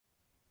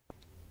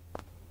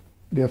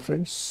Dear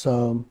friends,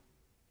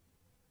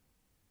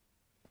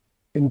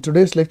 in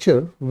today's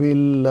lecture,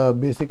 we'll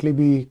basically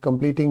be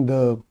completing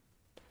the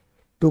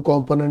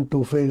two-component,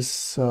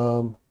 two-phase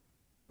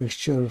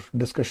mixture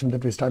discussion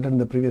that we started in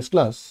the previous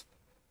class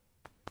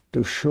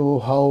to show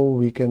how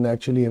we can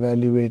actually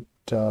evaluate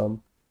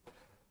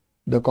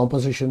the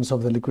compositions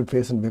of the liquid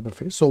phase and vapor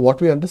phase. So what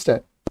we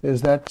understand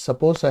is that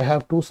suppose I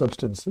have two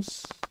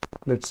substances,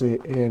 let's say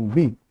A and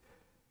B,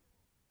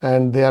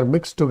 and they are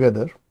mixed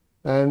together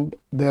and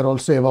they are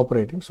also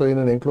evaporating. So in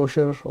an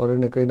enclosure or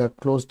in a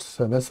closed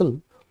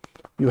vessel,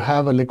 you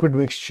have a liquid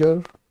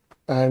mixture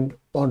and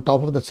on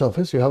top of the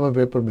surface you have a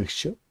vapor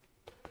mixture.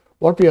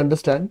 What we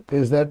understand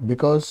is that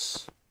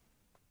because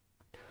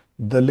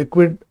the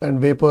liquid and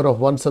vapor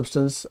of one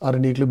substance are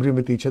in equilibrium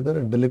with each other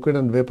and the liquid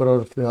and vapor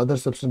of the other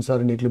substance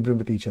are in equilibrium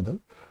with each other,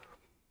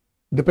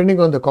 depending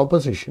on the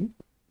composition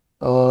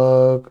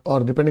or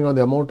depending on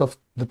the amount of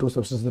the two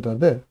substances that are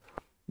there,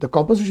 the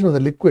composition of the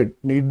liquid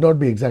need not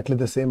be exactly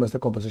the same as the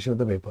composition of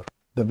the vapor.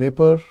 The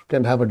vapor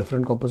can have a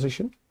different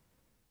composition.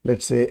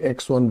 Let's say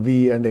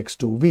X1V and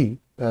X2V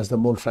as the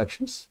mole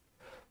fractions,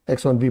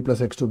 X1V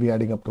plus X2V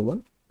adding up to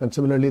 1. And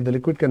similarly, the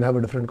liquid can have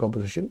a different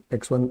composition,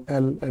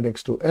 X1L and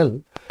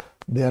X2L.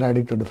 They are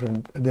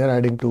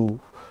adding to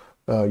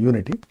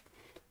unity.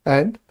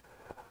 And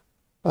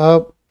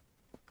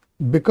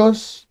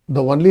because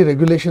the only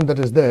regulation that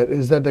is there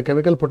is that the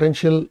chemical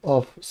potential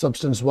of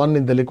substance 1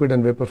 in the liquid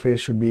and vapor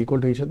phase should be equal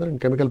to each other, and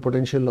chemical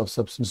potential of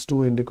substance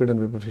 2 in liquid and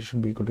vapor phase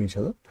should be equal to each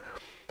other.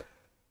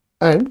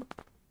 And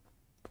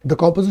the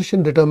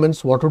composition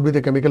determines what would be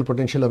the chemical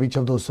potential of each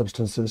of those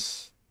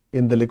substances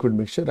in the liquid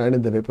mixture and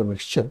in the vapor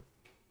mixture.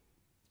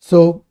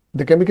 So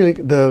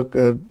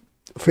the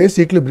phase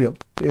equilibrium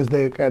is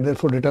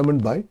therefore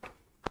determined by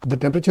the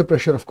temperature,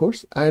 pressure, of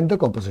course, and the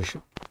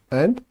composition.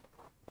 And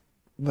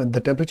when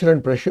the temperature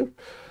and pressure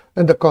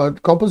and the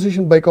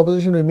composition, by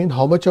composition we mean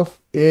how much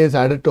of A is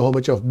added to how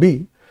much of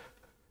B.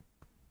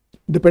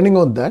 Depending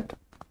on that,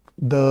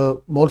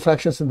 the mole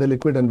fractions in the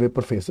liquid and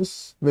vapor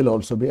phases will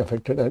also be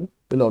affected and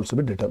will also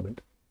be determined.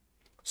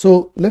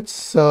 So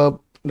let's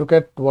look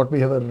at what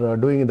we were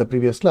doing in the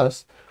previous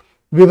class.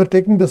 We were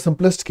taking the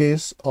simplest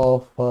case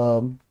of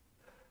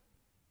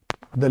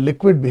the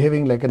liquid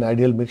behaving like an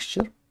ideal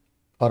mixture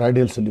or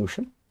ideal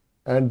solution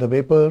and the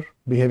vapor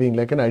behaving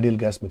like an ideal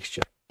gas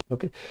mixture.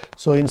 Okay,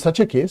 so in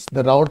such a case,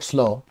 the Raoult's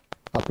law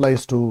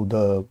applies to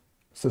the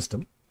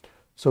system.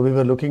 So we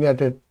were looking at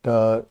it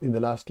in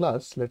the last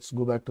class. Let's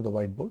go back to the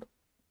whiteboard.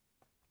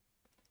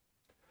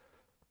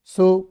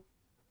 So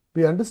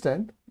we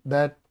understand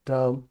that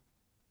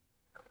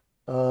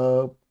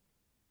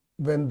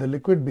when the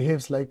liquid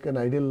behaves like an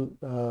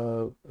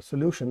ideal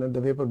solution and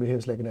the vapor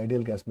behaves like an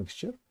ideal gas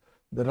mixture,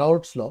 the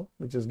Raoult's law,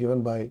 which is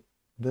given by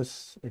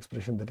this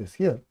expression that is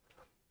here,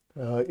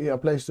 it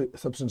applies to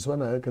substance 1,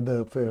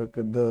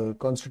 the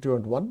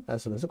constituent 1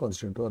 as well as the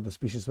constituent 2, or the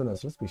species 1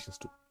 as well as species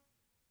 2.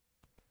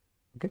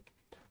 Okay,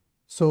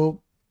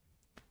 so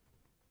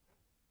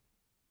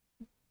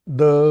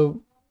the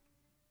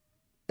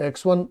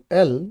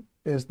X1L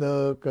is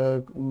the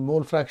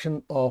mole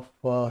fraction of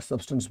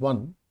substance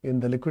 1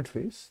 in the liquid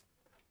phase,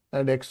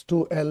 and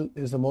X2L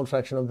is the mole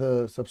fraction of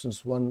the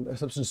substance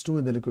 2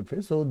 in the liquid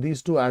phase. So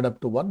these two add up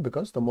to 1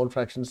 because the mole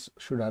fractions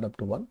should add up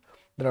to 1.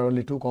 There are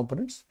only two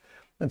components.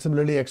 And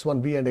similarly,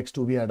 X1V and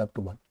X2V add up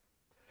to 1.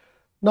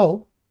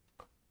 Now,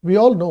 we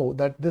all know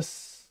that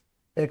this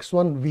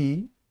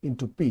X1V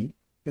into P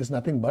is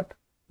nothing but,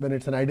 when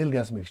it's an ideal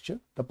gas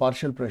mixture, the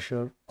partial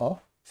pressure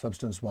of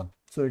substance 1.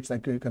 So it's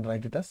like you can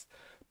write it as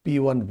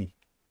P1V.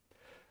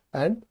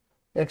 And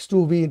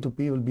X2V into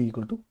P will be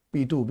equal to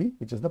P2V,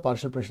 which is the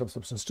partial pressure of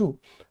substance 2.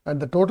 And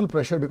the total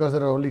pressure, because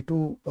there are only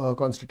two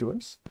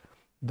constituents,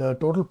 the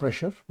total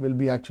pressure will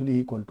be actually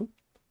equal to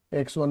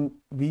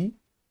X1V,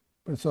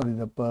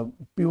 the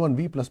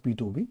P1V plus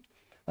P2V,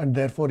 and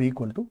therefore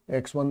equal to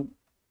X1L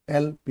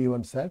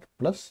P1 sat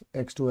plus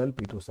X2L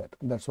P2 sat.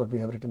 That's what we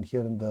have written here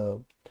in the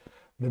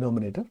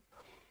denominator.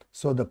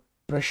 So the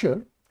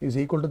pressure is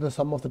equal to the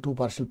sum of the two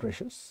partial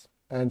pressures.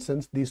 And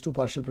since these two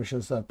partial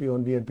pressures are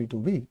P1V and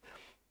P2V,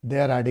 they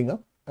are adding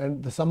up.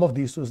 And the sum of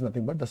these two is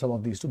nothing but the sum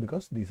of these two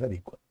because these are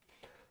equal.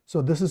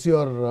 So this is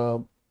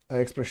your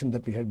expression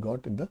that we had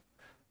got in the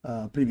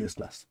previous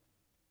class.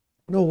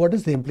 Now, what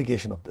is the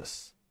implication of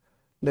this?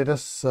 Let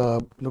us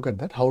look at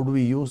that. How do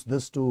we use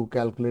this to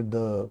calculate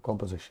the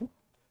composition?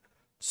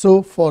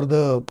 So for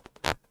the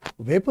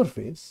vapor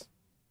phase,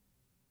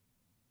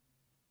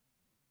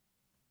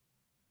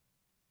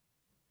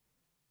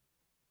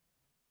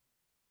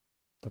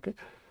 okay,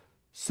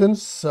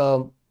 since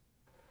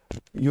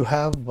you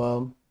have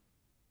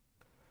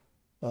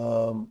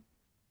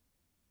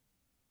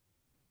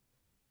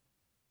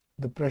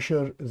the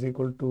pressure is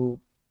equal to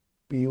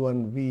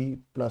P1V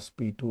plus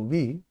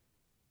P2V,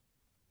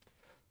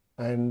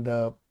 and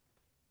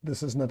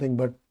this is nothing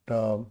but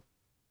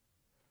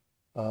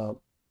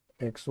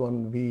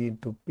X1V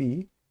into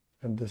P,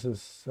 and this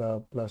is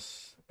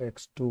plus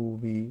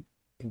X2V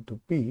into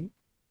P,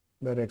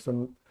 where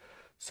X1,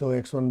 so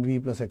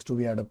X1V plus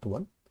X2V add up to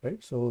 1,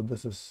 right? So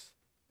this is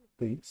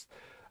these.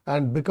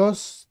 And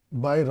because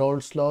by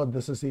Raoult's law,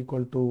 this is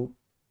equal to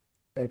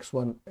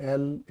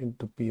x1L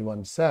into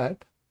P1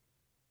 sat,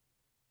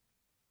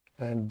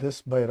 and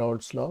this by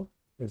Raoult's law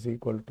is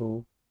equal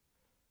to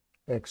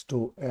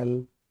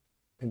x2L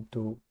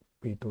into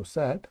P2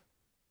 sat.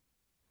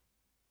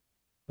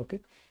 Okay.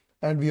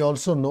 And we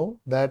also know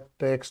that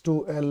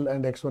x2L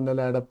and x1L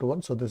add up to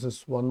 1. So this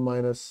is 1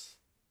 minus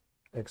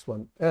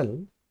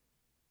x1L.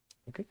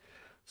 Okay.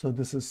 So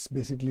this is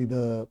basically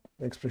the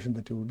expression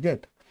that you would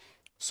get.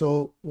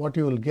 So what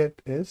you will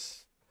get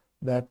is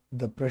that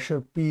the pressure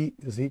P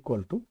is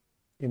equal to,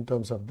 in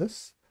terms of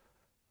this,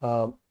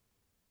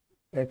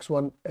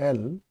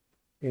 x1L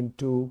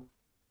into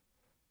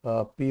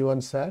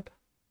P1 sat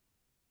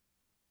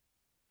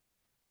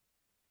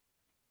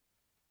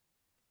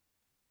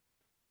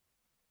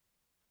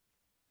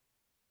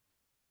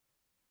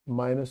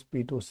minus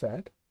P2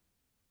 sat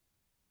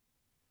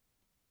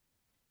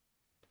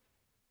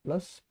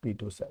plus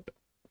P2 sat.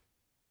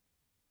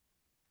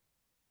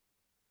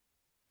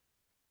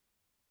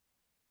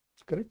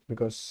 Correct?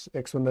 Because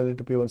x1L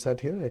into P1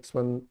 sat here,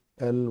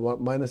 x1L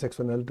minus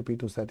x1L to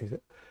P2 sat here.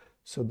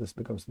 So this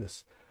becomes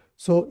this.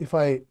 So if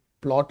I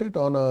plot it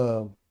on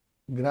a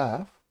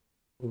graph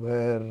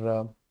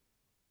where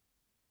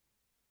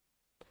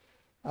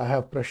I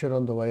have pressure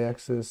on the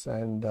y-axis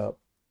and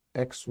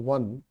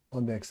x1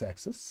 on the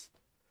x-axis,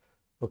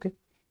 okay,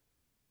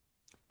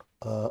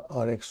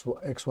 or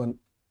x1,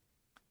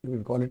 you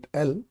will call it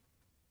L,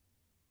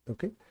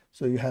 okay.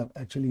 So you have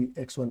actually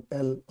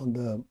x1L on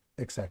the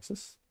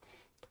x-axis.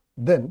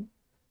 Then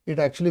it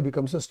actually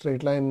becomes a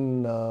straight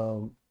line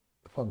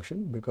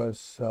function,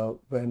 because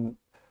when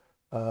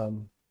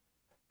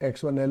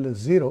x1L is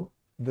 0,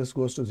 this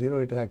goes to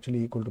 0, it is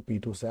actually equal to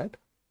P2 sat,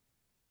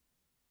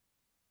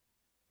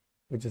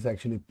 which is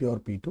actually pure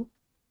P2,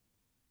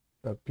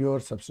 pure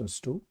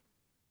substance 2.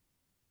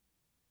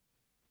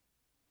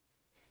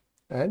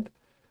 And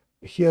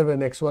here when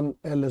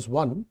x1L is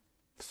 1,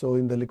 so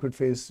in the liquid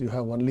phase you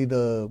have only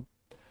the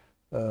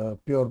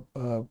pure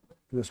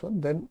this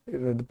one, then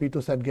the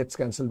P2 sat gets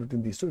cancelled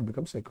between these two, it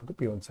becomes equal to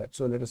P1 sat.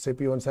 So let us say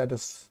P1 sat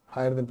is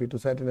higher than P2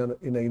 sat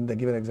in the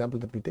given example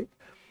that we take.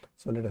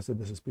 So let us say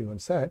this is P1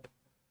 sat.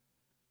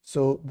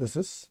 So this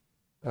is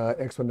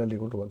x1L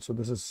equal to 1. So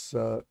this is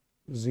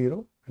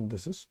 0 and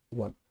this is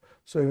 1.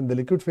 So in the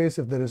liquid phase,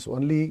 if there is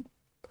only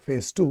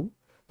phase 2,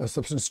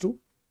 substance 2,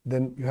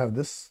 then you have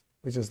this,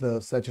 which is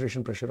the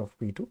saturation pressure of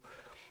P2.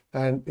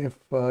 And if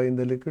in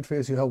the liquid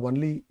phase you have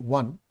only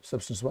one,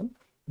 substance 1,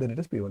 then it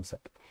is P1 sat.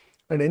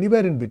 And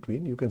anywhere in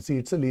between, you can see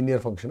it's a linear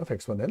function of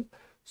x1L.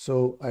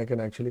 So I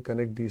can actually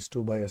connect these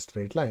two by a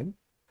straight line.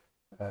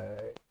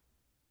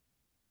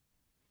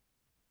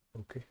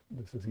 Okay,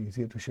 this is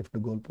easier to shift the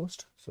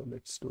goalpost. So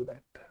let's do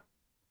that.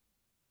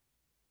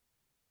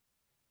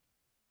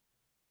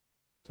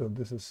 So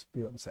this is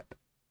P1 sat.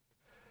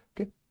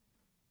 Okay.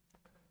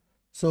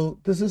 So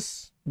this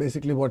is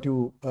basically what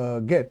you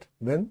get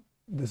when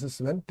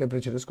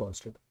temperature is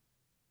constant.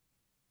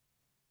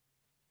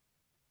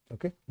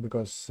 Okay,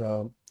 because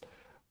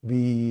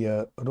we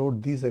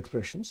wrote these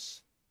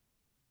expressions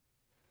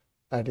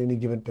at any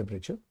given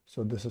temperature.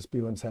 So this is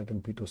P1 sat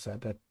and P2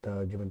 sat at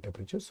given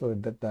temperature. So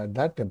at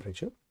that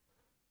temperature,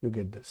 you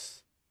get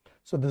this.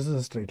 So this is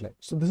a straight line.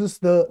 So this is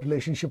the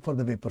relationship for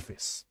the vapor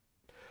phase.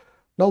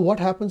 Now what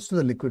happens to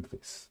the liquid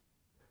phase?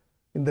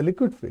 In the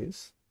liquid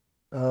phase,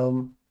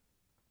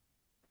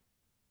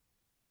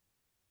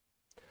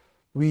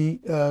 we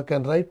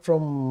can write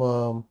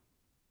from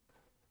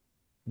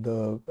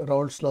the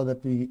Raoult's law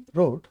that we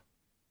wrote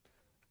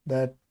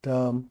that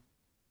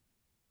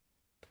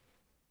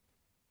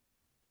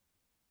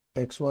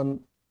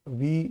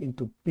x1V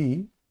into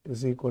P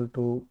is equal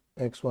to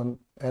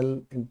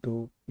x1L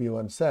into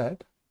P1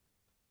 sat.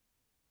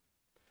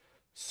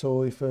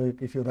 So if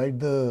you write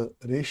the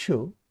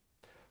ratio,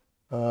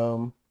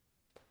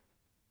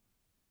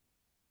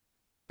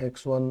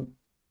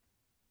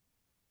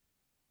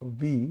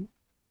 x1V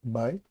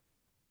by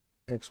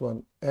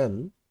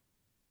x1L,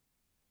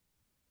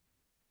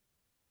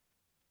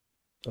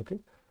 okay,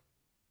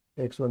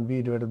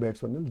 x1V divided by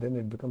x1L, then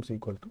it becomes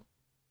equal to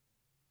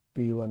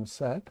P1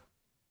 sat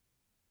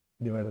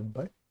divided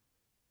by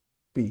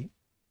P.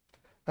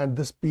 And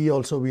this P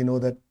also we know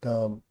that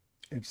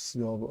it's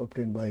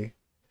obtained by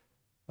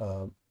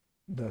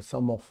the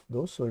sum of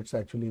those. So it's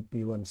actually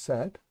P1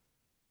 sat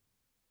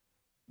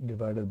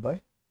divided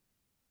by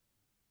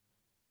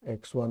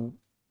x1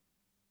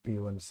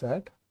 P1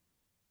 sat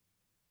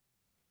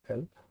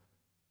L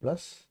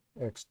plus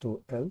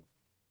x2L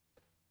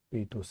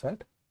P2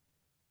 sat.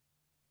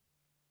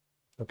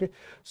 Okay.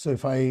 So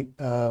if I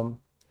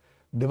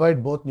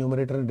divide both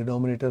numerator and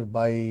denominator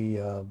by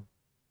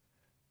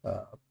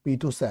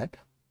P2 sat,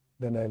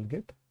 then I'll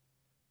get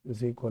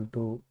is equal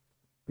to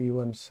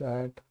P1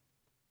 sat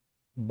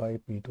by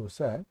P2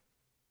 sat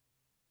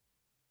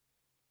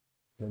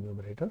in the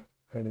numerator,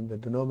 and in the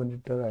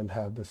denominator I'll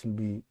have this will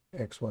be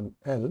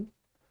x1L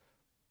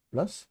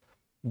plus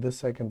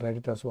this I can write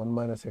it as 1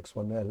 minus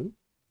x1L,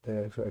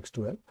 the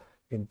x2L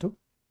into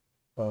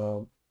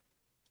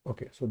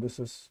Okay, so this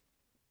is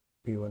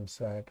P1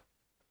 sat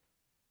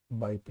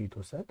by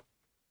P2 sat,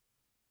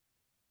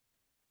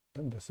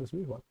 and this is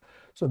V1.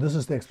 So this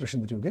is the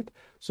expression that you get.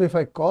 So if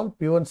I call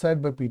P1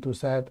 sat by P2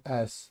 sat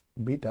as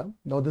beta,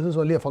 now this is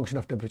only a function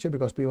of temperature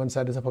because P1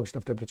 sat is a function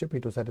of temperature,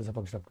 P2 sat is a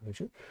function of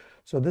temperature.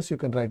 So this you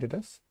can write it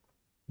as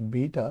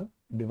beta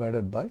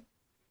divided by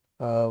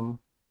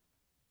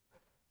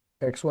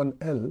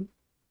x1L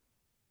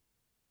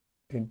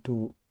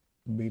into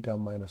beta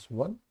minus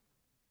 1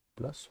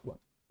 plus 1.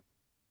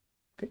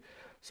 Okay,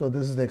 so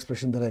this is the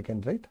expression that I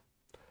can write.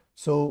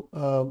 So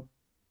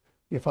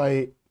if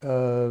I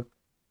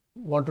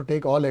want to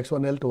take all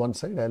x1L to one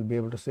side, I'll be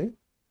able to say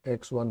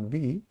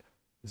x1V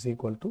is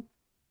equal to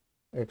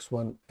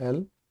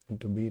x1L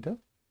into beta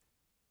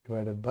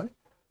divided by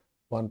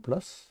 1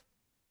 plus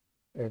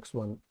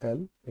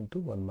x1L into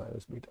 1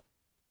 minus beta.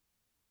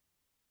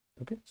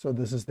 Okay, so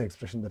this is the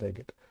expression that I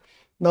get.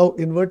 Now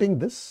inverting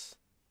this,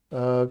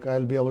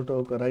 I'll be able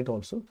to write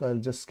also. So I'll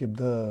just skip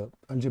the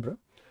algebra.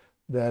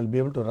 Then I'll be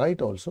able to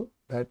write also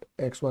that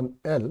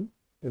x1L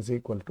is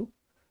equal to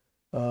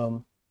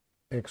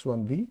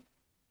x1V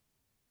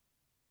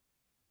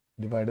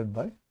divided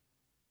by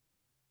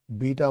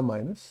beta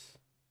minus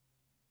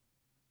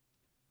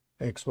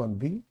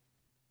x1V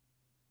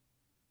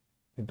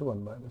into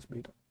 1 minus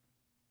beta.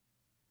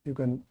 You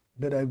can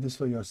derive this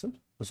for yourself.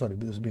 Oh, sorry,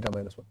 this is beta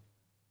minus 1.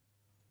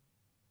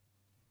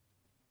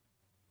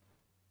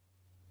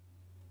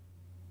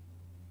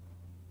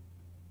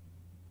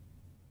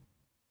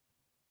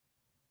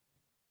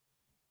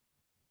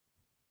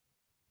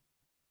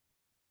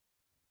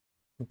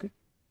 Okay,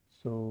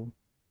 so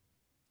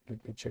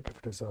let me check if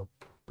it is a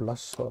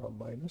plus or a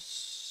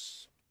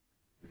minus.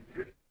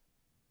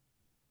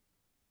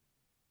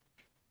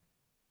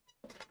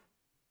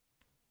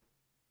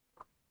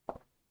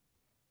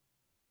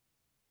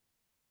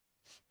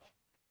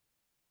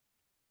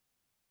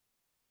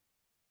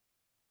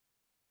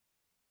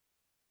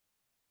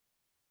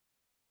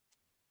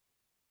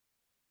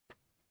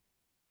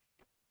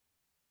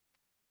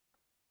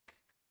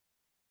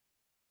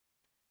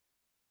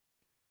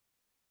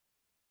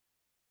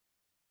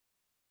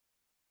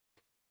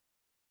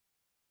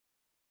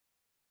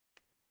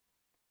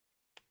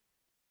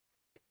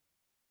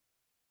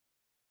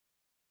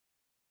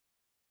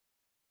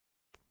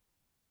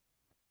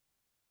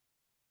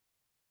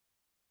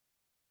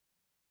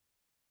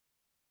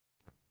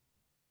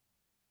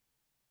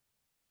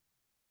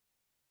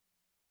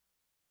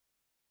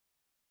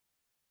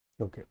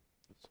 Okay,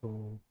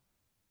 so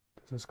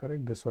this is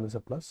correct. This one is a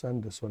plus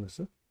and this one is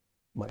a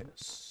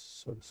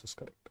minus. So this is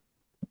correct.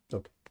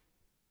 Okay.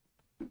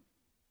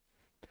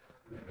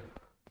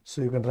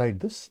 So you can write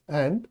this,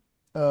 and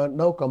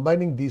now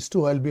combining these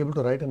two, I'll be able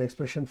to write an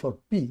expression for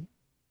P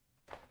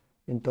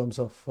in terms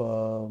of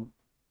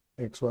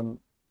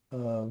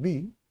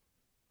x1V.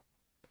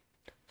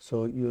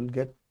 So you'll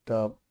get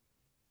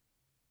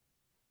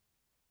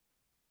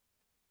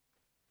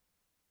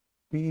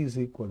P is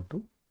equal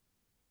to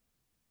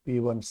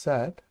P1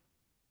 sat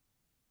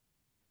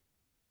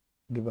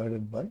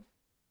divided by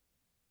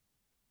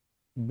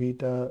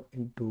beta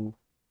into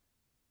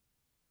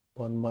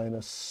 1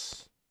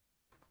 minus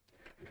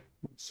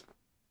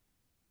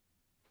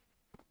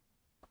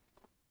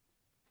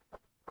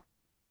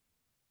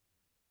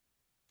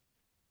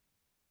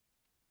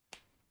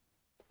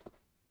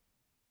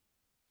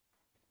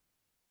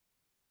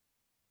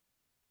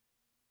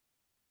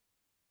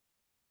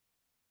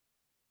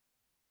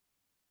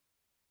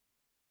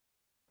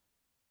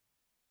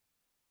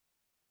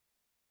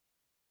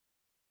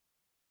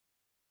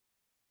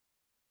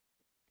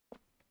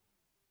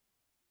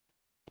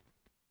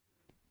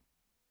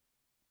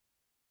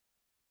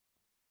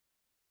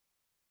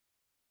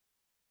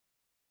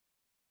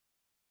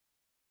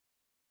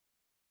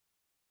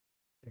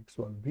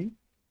x1V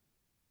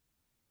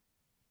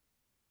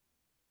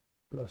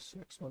plus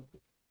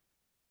x1V.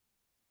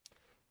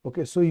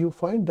 Okay, so you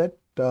find that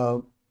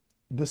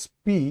this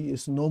P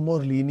is no more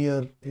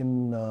linear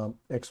in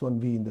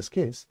x1V in this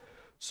case.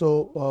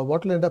 So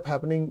what will end up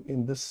happening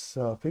in this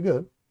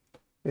figure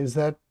is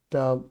that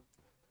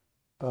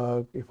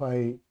if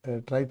I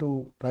try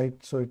to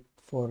write so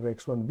for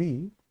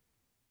x1V,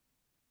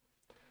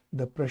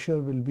 the pressure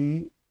will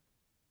be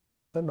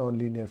a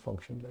nonlinear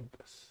function like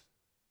this.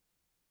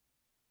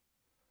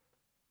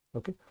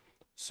 Okay,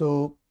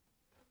 so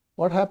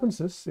what happens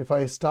is if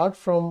I start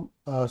from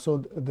when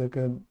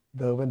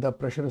the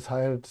pressure is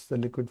higher, it's the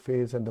liquid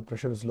phase, and the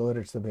pressure is lower,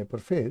 it's the vapor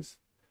phase.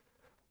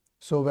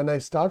 So when I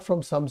start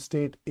from some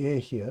state A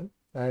here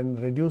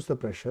and reduce the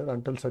pressure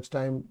until such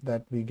time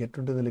that we get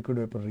into the liquid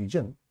vapor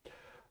region,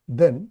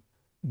 then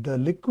the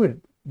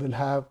liquid will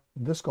have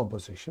this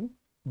composition,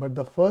 but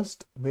the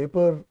first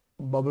vapor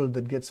bubble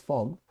that gets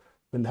formed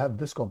will have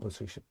this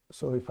composition.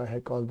 So if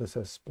I call this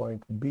as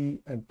point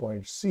B and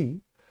point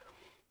C,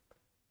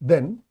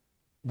 then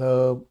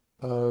the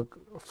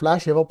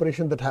flash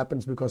evaporation that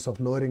happens because of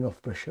lowering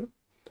of pressure,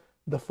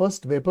 the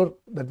first vapor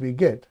that we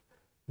get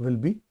will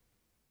be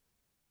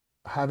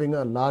having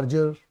a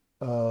larger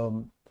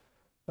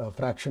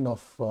fraction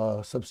of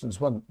substance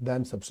 1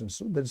 than substance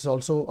 2. That is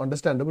also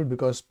understandable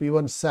because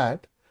P1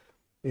 sat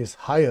is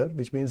higher,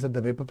 which means that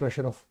the vapor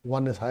pressure of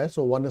 1 is higher,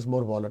 so 1 is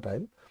more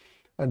volatile,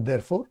 and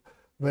therefore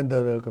when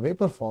the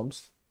vapor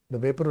forms, the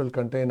vapor will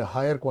contain a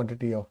higher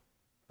quantity of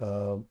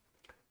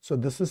so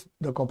this is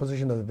the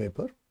composition of the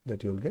vapor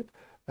that you will get,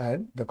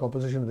 and the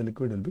composition of the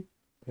liquid will be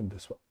in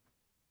this one.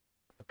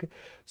 Okay,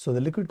 so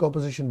the liquid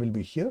composition will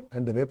be here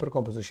and the vapor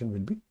composition will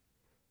be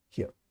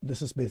here.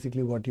 This is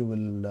basically what you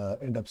will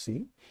end up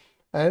seeing.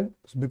 And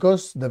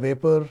because the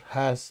vapor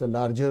has a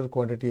larger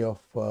quantity of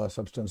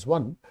substance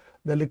 1,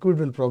 the liquid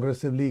will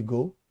progressively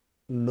go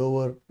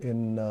lower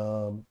in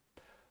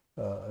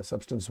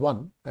substance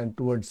 1 and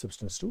towards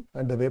substance 2,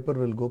 and the vapor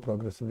will go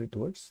progressively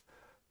towards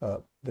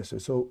this way.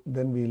 So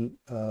then we'll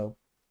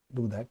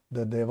do that.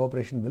 The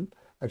evaporation will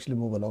actually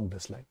move along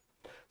this line.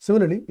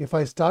 Similarly, if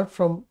I start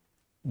from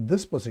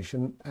this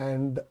position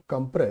and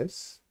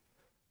compress,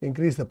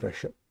 increase the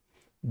pressure,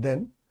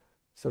 then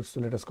so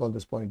let us call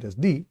this point as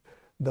D.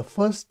 The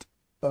first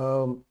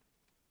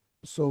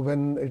so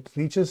when it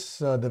reaches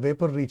the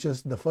vapor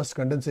reaches the first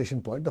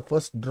condensation point, the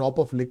first drop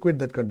of liquid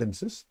that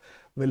condenses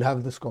will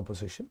have this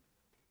composition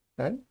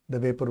and the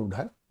vapor would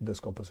have this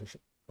composition.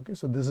 Okay,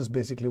 so this is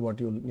basically what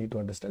you need to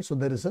understand. So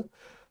there is a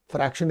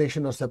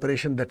fractionation or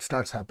separation that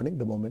starts happening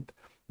the moment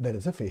there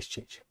is a phase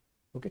change.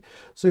 Okay,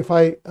 so if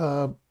I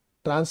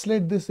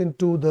translate this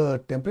into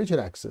the temperature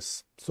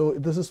axis, so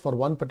this is for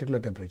one particular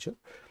temperature.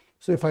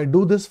 So if I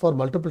do this for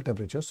multiple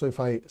temperatures, so if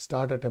I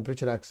start a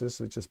temperature axis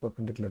which is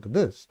perpendicular to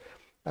this,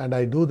 and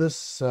I do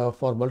this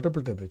for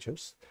multiple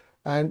temperatures,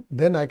 and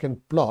then I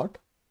can plot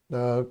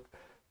the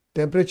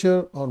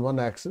temperature on one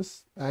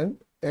axis and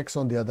X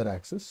on the other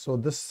axis. So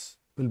this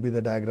will be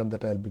the diagram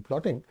that I'll be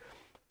plotting.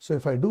 So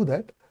if I do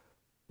that,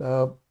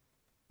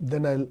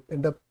 then I'll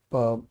end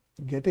up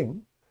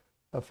getting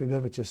a figure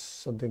which is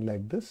something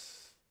like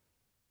this.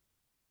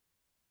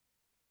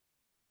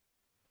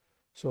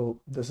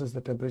 So this is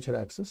the temperature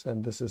axis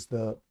and this is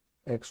the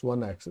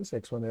X1 axis,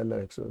 X1L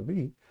or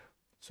X1V.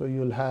 So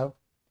you'll have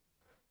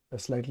a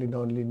slightly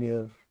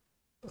nonlinear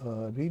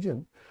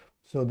region.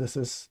 So this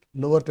is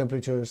lower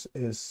temperatures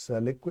is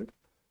liquid,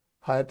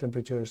 higher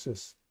temperatures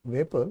is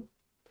vapor,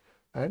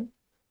 and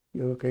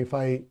okay, if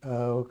I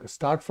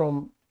start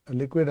from a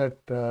liquid at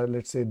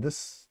let's say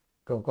this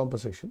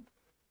composition,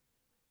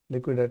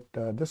 liquid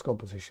at this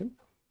composition,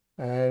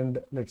 and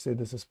let's say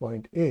this is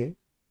point A,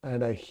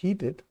 and I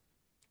heat it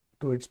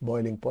to its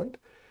boiling point.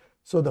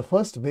 So the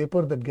first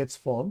vapor that gets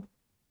formed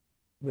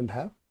will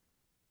have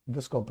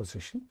this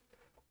composition.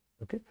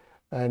 Okay,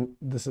 and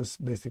this is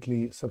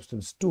basically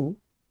substance 2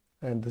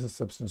 and this is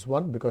substance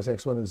 1 because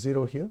X1 is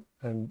 0 here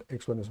and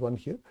X1 is 1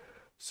 here.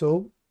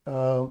 So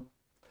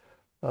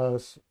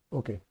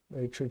okay,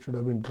 it should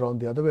have been drawn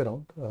the other way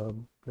around.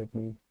 Let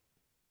me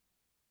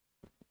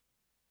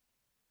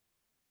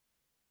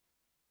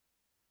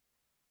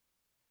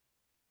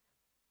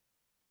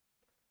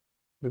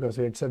because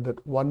it said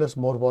that 1 is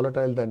more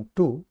volatile than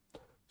 2,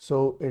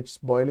 so its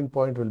boiling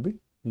point will be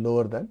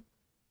lower than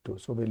 2.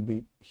 So we'll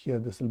be here,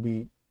 this will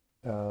be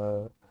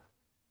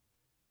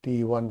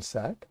T1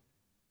 sat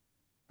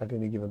at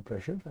any given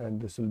pressure, and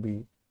this will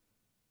be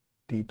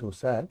T2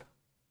 sat,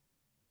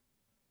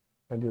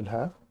 and you'll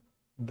have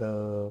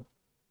the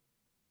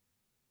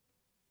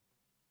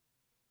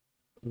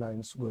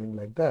lines going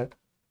like that.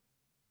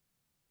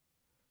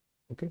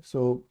 Okay,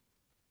 so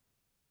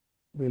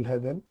we'll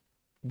have then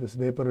this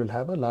vapor will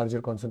have a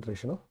larger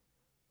concentration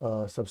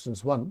of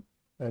substance 1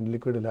 and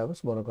liquid will have a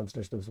smaller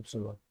concentration of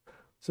substance 1.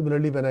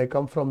 Similarly, when I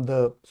come from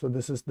the, so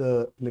this is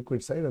the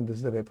liquid side and this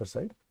is the vapor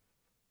side.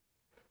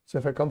 So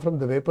if I come from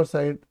the vapor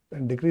side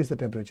and decrease the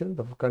temperature,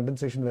 the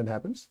condensation when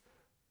happens,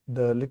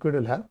 the liquid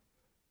will have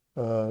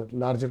a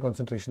larger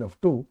concentration of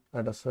 2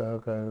 and a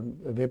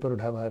vapor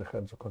would have a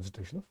higher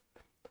concentration of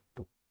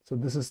 2. So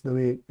this is the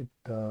way it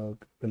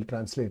will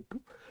translate to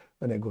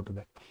when I go to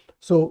that.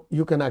 So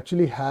you can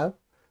actually have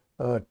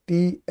a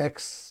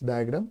TX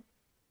diagram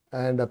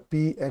and a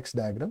PX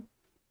diagram,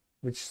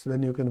 which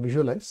then you can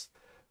visualize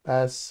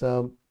as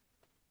there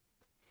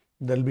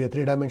will be a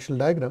three-dimensional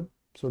diagram.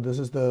 So this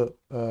is the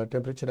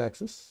temperature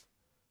axis,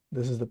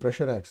 this is the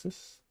pressure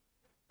axis,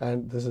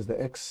 and this is the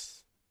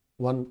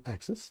X1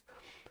 axis.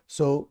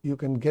 So you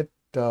can get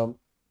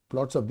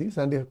plots of these,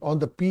 and on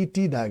the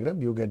PT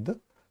diagram you get the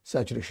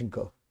saturation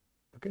curve.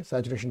 Okay,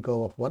 saturation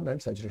curve of 1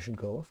 and saturation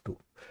curve of 2.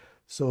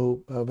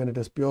 So when it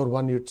is pure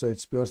 1, so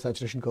it's pure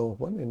saturation curve of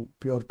 1, in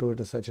pure 2 it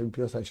is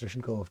pure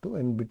saturation curve of 2,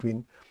 and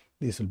between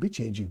these will be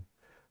changing.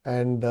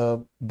 And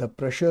the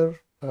pressure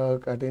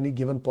at any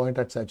given point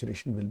at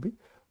saturation will be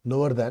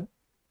lower than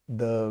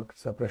the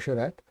pressure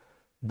at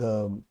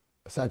the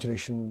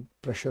saturation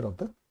pressure of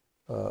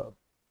the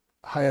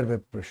higher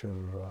vapor pressure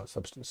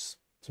substance.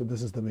 So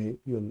this is the way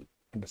you'll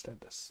understand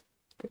this.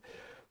 Okay.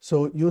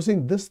 So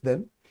using this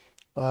then,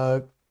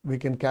 we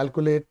can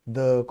calculate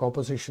the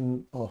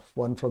composition of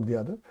one from the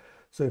other.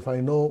 So if I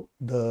know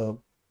the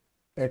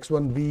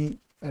X1V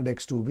and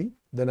x2v,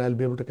 then I'll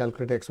be able to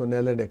calculate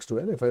x1L and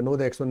x2L. If I know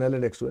the x1L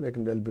and x2L,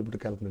 I'll be able to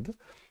calculate the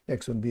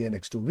x1v and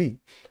x2v,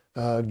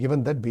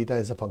 given that beta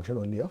is a function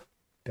only of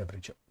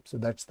temperature. So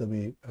that's the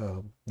way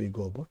we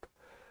go about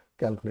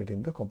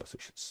calculating the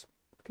compositions.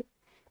 Okay.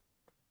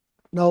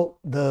 Now,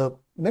 the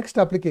next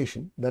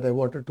application that I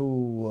wanted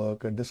to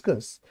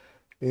discuss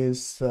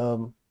is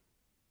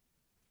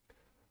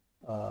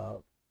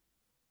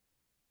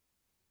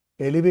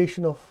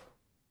elevation of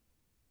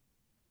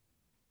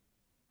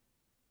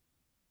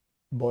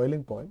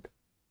boiling point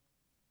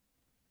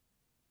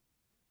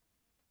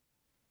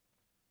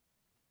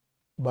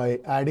by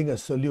adding a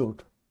solute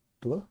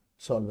to a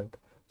solvent.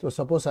 So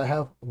suppose I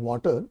have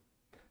water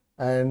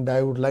and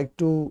I would like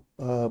to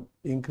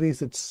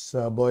increase its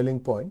boiling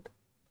point,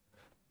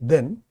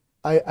 then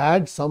I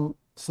add some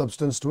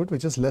substance to it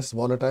which is less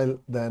volatile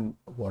than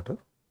water.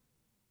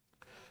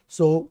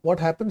 So what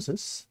happens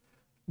is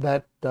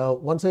that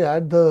once I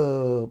add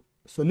the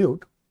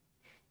solute,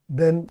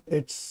 then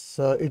it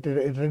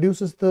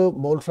reduces the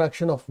mole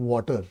fraction of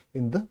water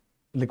in the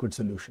liquid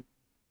solution.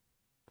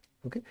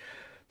 Okay.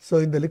 So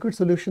in the liquid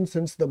solution,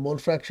 since the mole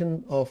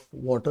fraction of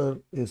water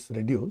is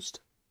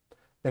reduced,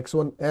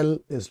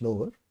 x1L is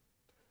lower.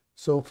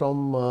 So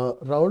from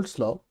Raoult's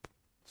law,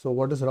 so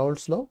what is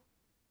Raoult's law?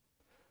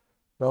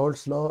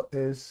 Raoult's law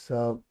is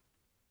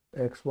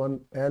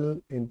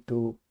x1L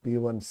into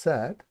P1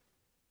 sat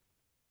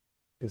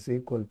is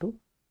equal to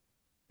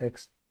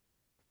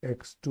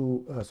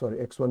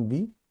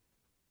x1B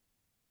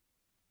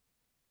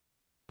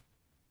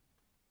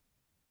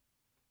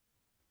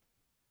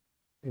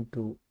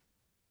into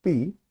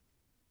P.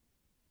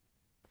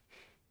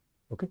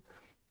 Okay.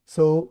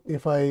 So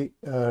if I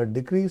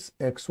decrease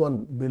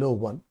x1 below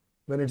 1,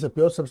 when it's a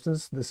pure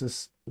substance, this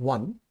is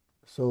 1.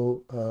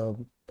 So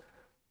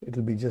it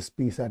will be just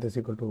P sat is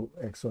equal to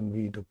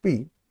x1V to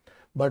P.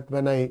 But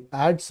when I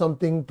add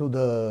something to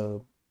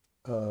the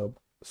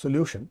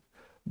solution,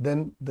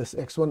 then this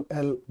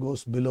x1L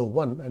goes below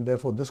 1, and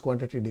therefore this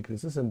quantity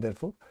decreases, and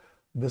therefore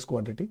this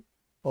quantity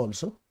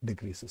also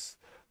decreases.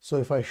 So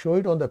if I show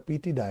it on the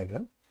PT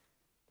diagram,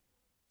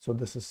 so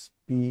this is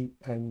P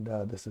and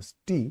this is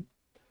T.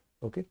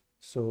 Okay,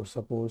 so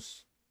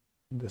suppose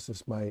this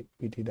is my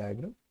PT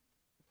diagram.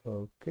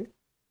 Okay,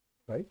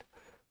 right.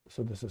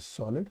 So this is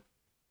solid,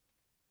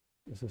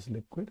 this is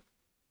liquid,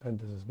 and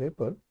this is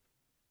vapor.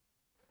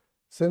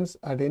 Since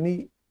at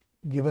any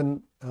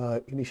given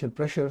initial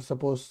pressure,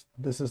 suppose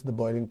this is the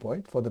boiling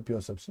point for the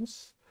pure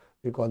substance,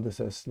 we call this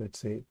as, let's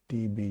say,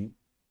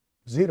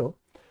 TB0,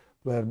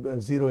 where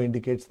 0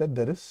 indicates that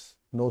there is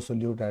no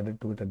solute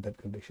added to it at that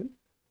condition.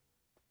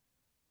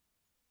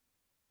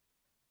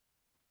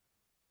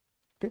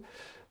 Okay.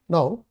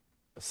 Now,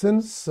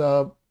 since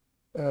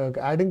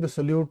adding the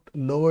solute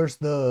lowers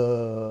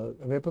the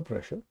vapor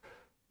pressure,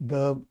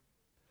 the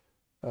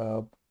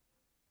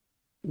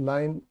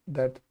line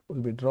that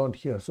will be drawn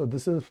here. So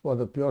this is for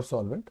the pure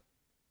solvent,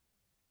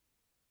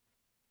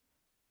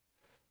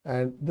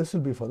 and this will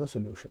be for the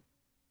solution.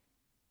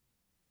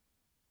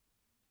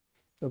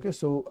 Okay,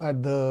 so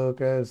at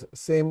the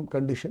same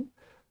condition,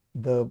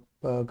 the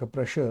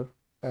pressure,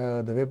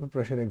 the vapor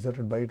pressure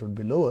exerted by it would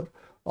be lower,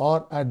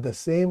 or at the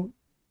same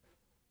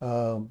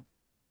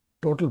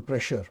total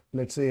pressure.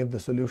 Let's say if the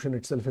solution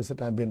itself is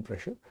at ambient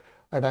pressure.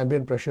 At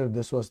ambient pressure,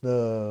 this was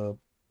the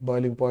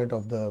boiling point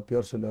of the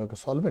pure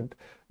solvent,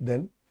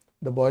 then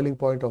the boiling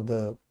point of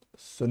the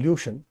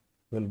solution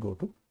will go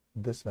to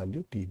this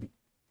value TB.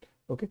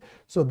 Okay,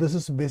 so this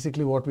is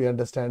basically what we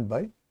understand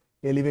by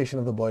elevation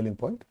of the boiling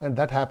point, and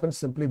that happens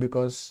simply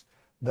because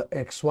the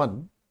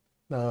x1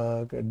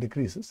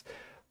 decreases.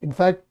 In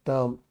fact,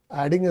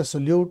 adding a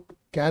solute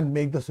can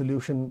make the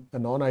solution a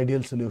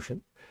non-ideal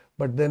solution.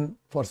 But then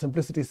for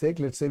simplicity's sake,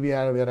 let's say we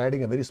are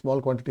adding a very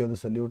small quantity of the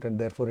solute, and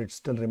therefore it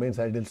still remains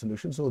ideal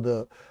solution. So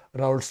the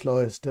Raoult's law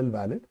is still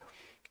valid.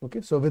 Okay,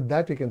 so with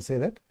that we can say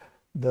that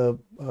the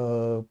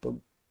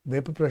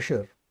vapor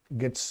pressure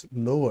gets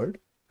lowered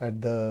at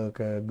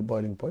the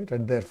boiling point,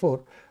 and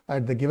therefore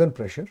at the given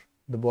pressure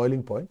the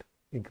boiling point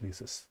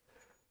increases.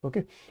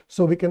 Okay,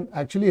 so we can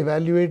actually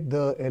evaluate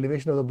the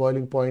elevation of the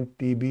boiling point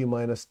TB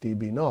minus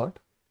TB naught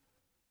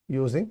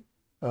using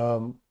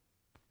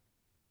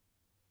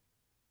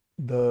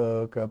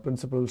the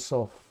principles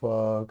of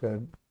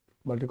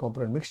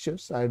multi-component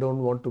mixtures. I don't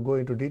want to go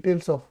into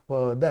details of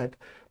that,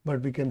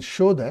 but we can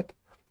show that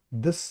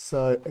this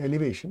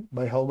elevation,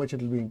 by how much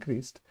it will be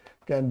increased,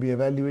 can be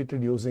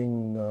evaluated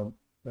using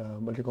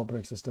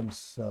multi-component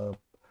systems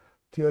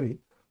theory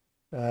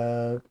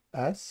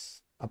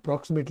as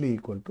approximately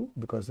equal to,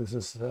 because this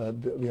is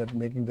we are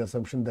making the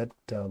assumption that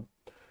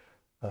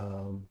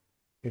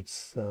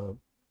it's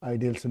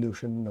ideal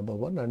solution number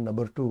one, and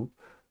number two,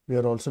 we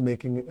are also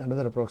making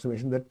another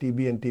approximation that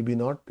TB and TB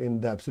naught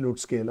in the absolute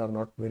scale are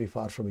not very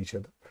far from each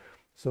other.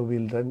 So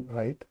we'll then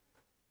write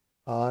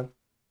R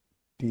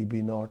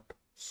TB naught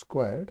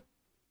squared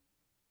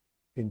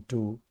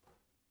into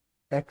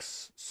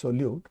X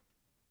solute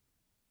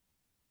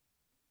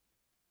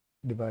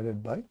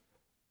divided by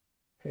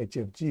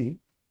HFG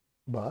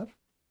bar.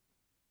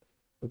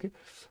 Okay.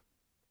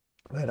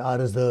 where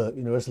R is the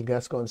universal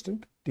gas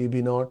constant,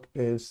 TB naught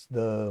is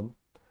the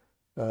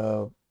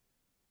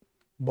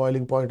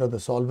boiling point of the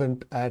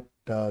solvent at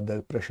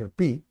the pressure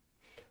P,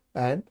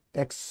 and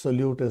X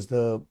solute is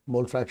the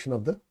mole fraction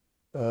of the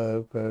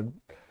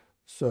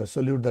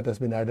solute that has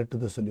been added to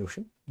the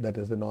solution, that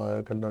is the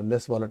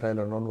less volatile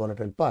or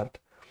non-volatile part,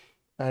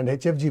 and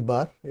HFG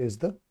bar is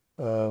the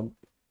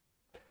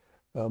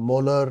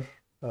molar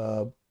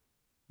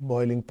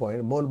boiling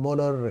point,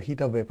 molar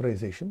heat of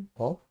vaporization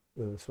of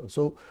this one.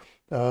 So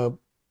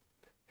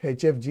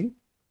HFG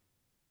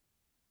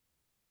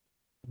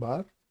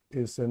bar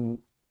is in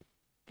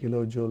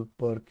kilojoule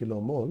per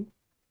kilomole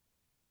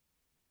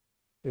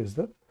is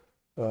the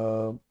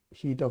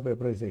heat of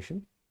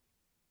vaporization,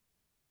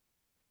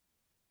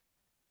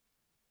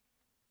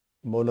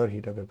 molar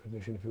heat of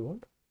vaporization if you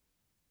want,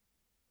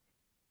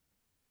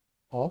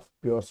 of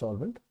pure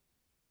solvent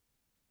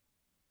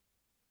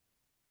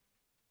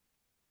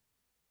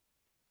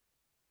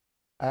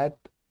at,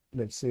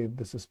 let's say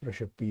this is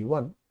pressure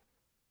P1,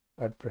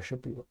 at pressure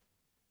P1.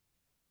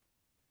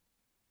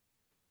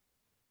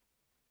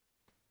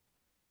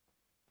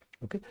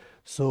 Okay,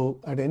 so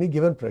at any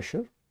given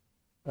pressure,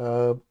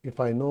 if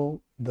I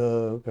know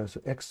the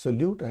X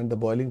solute and the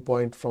boiling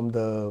point from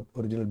the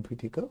original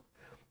BT curve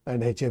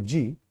and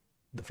HFG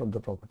from the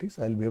properties,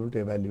 I'll be able to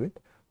evaluate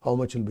how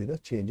much will be the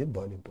change in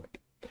boiling point.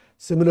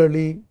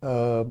 Similarly,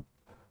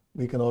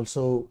 we can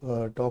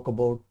also talk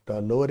about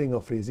lowering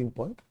of freezing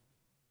point.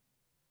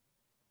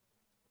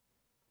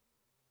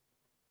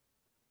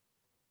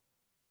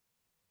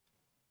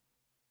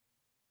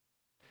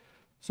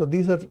 So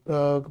these are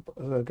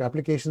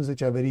applications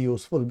which are very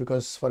useful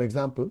because, for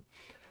example,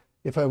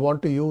 if I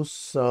want to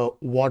use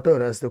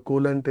water as the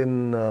coolant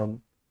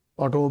in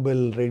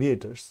automobile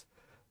radiators,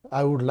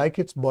 I would like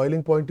its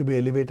boiling point to be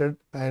elevated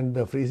and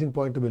the freezing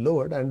point to be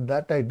lowered, and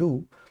that I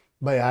do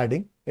by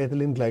adding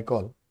ethylene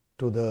glycol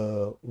to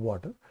the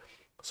water.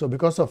 So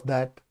because of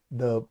that,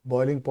 the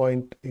boiling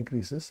point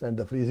increases and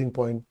the freezing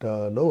point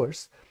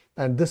lowers,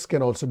 and this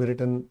can also be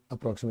written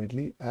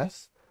approximately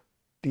as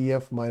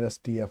TF minus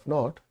TF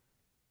naught.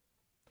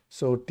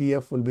 So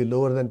TF will be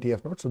lower than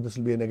TF naught, so this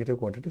will be a negative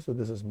quantity. So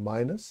this is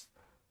minus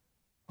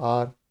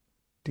R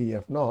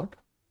TF naught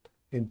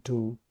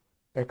into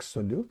X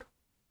solute,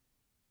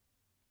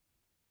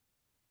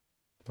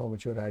 how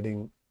much you're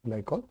adding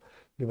glycol,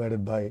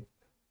 divided by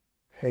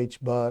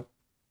H bar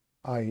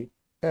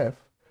IF,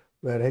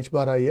 where H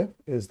bar IF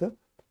is the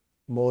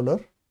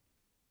molar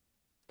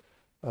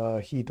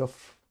heat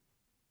of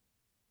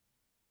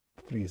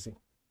freezing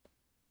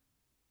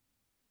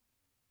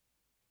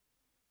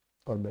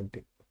or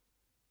melting.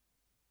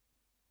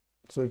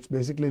 So it's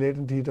basically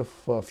latent heat of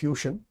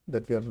fusion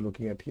that we are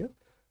looking at here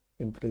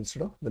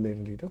instead of the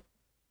latent heat of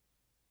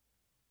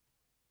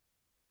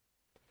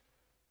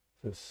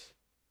this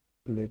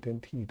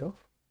latent heat of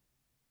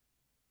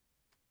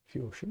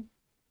fusion.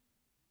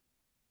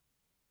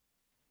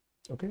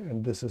 Okay,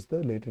 and this is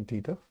the latent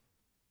heat of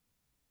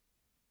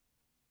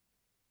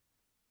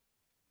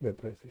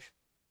vaporization.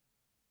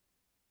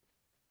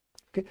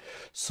 Okay,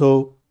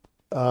 so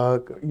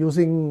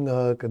using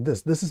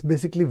this is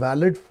basically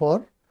valid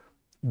for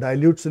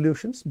dilute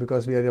solutions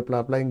because we are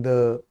applying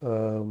the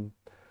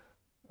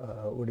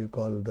what do you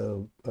call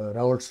the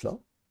Raoult's law,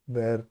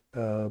 where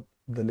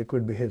the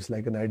liquid behaves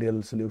like an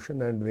ideal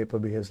solution and vapor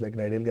behaves like an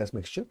ideal gas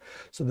mixture.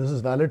 So this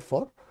is valid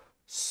for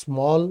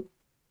small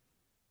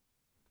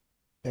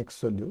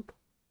X solute.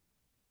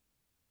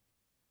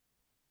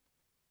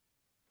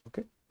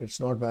 Okay, it's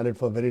not valid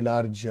for very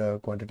large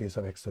quantities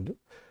of X solute.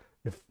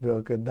 If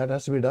that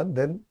has to be done,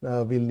 then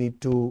we'll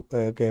need to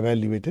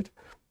evaluate it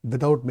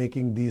without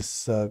making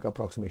these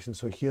approximations.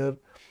 So here,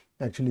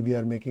 actually, we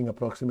are making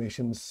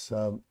approximations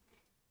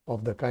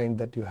of the kind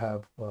that you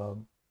have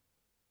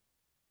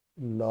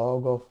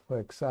log of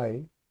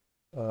xi,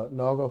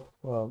 log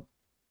of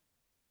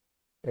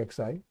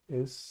xi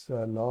is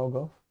log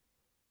of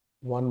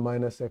 1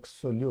 minus X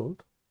solute.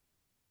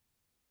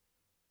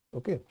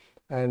 Okay,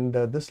 and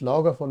this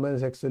log of 1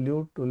 minus X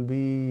solute will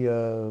be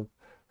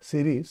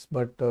series,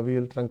 but we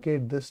will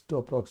truncate this to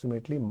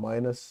approximately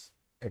minus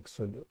X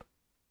solute.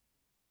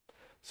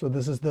 So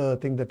this is the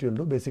thing that you'll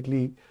do.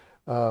 Basically,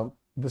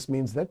 this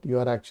means that you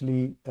are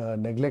actually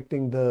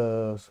neglecting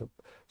the,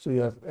 so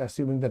you are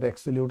assuming that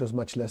X solute is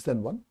much less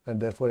than 1,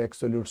 and therefore X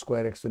solute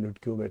square, X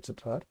solute cube,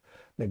 etc. are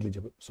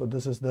negligible. So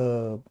this is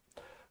the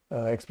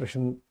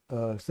expression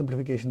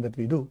simplification that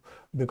we do,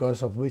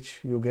 because of which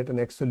you get an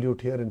X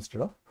solute here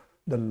instead of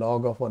the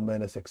log of 1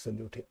 minus X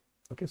solute here.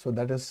 Okay, so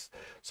that is,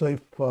 so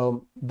if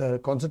the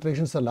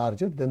concentrations are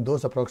larger, then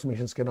those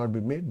approximations cannot be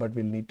made, but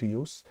we'll need to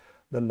use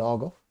the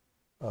log of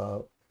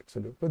X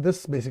solute. But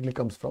this basically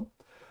comes from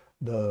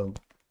the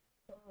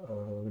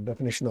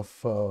definition of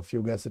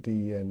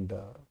fugacity and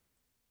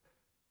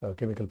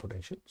chemical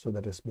potential. So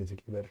that is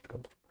basically where it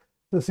comes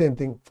from. The same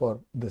thing for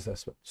this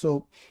as well.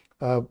 So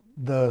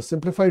the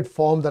simplified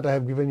form that I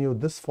have given you,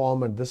 this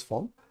form and this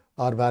form,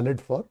 are valid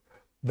for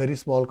very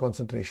small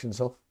concentrations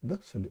of the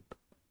solute.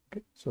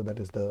 Okay, so that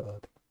is the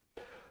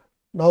thing.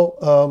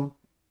 Now,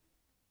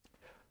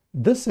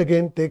 This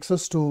again takes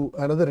us to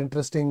another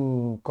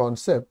interesting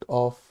concept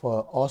of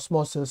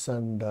osmosis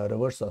and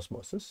reverse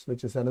osmosis,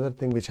 which is another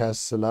thing which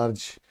has a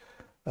large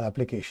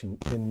application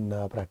in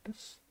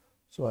practice.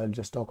 So I'll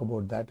just talk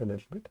about that a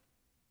little bit.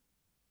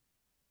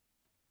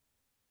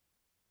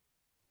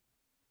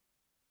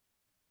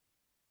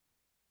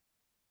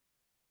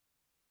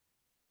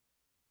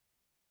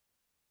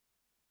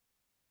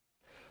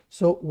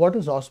 So what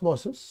is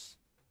osmosis?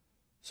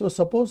 So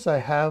suppose I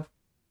have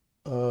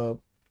a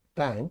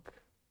tank,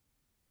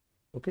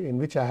 okay, in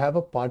which I have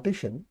a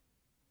partition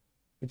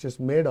which is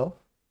made of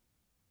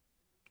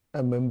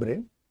a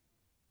membrane,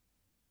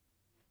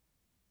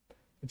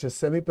 which is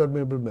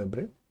semi-permeable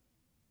membrane.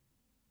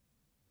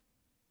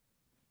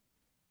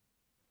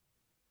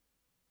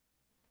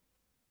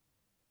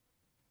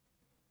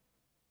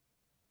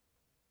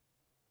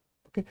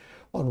 Okay,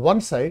 on one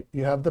side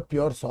you have the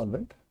pure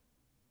solvent,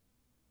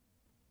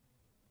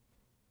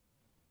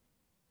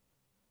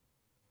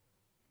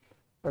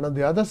 and on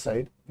the other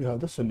side you have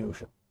the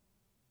solution.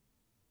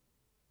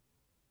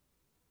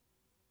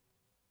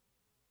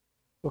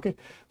 Okay,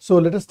 so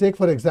let us take,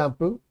 for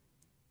example,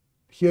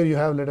 here you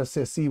have, let us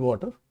say,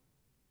 seawater,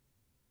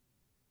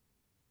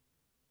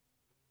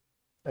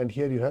 and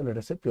here you have, let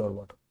us say, pure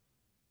water.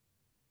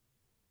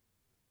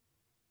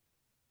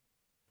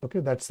 Okay,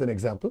 that's an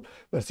example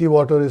where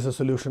seawater is a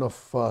solution of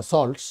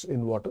salts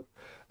in water,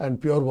 and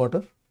pure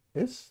water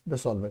is the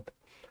solvent.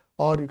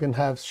 Or you can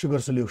have sugar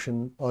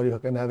solution, or you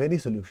can have any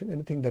solution,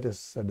 anything that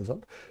is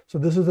dissolved. So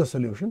this is the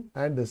solution,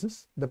 and this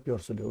is the pure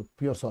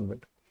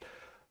solvent.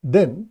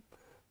 Then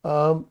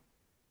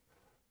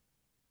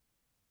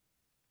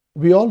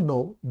we all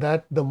know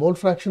that the mole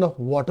fraction of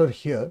water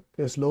here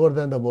is lower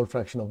than the mole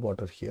fraction of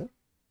water here.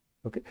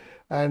 Okay,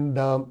 and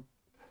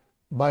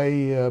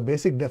by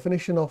basic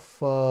definition of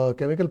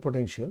chemical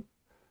potential,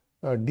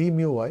 d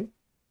mu I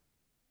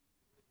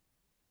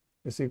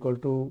is equal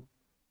to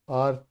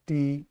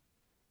RT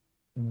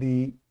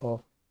d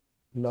of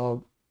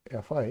log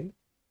Fi.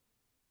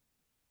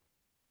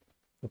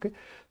 Okay,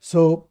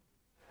 so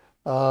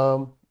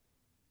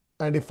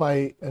and if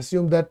I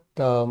assume that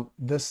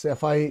this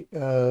Fi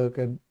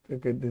the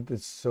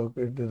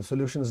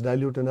solution is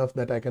dilute enough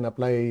that I can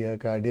apply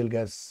ideal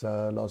gas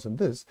laws in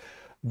this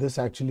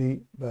actually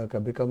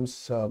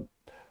becomes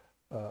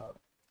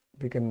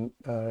we can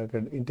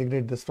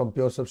integrate this from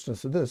pure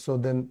substance to this. So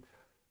then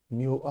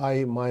mu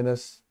I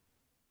minus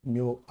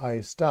mu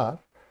I star,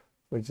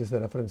 which is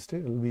the reference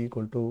state, will be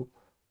equal to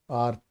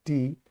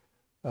RT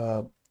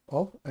of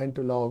n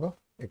to log of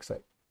xi.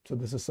 So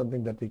this is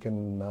something that we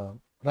can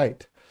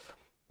write.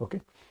 Okay,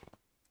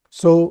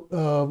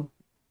 so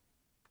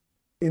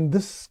in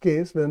this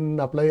case, when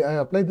I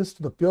apply this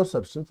to the pure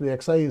substance, the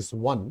xi is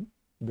 1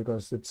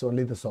 because it's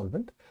only the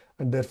solvent,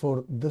 and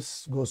therefore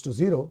this goes to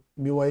 0.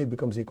 Mu I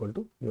becomes equal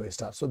to mu I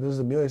star. So this is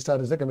the mu I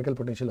star is the chemical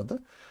potential of the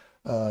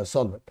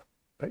solvent,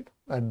 right,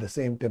 at the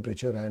same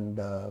temperature and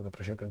the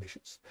pressure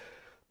conditions.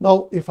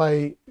 Now, if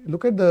I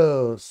look at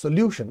the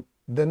solution,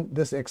 then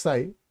this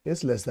xi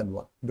is less than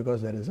 1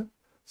 because there is a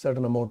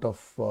certain amount of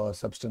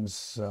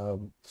substance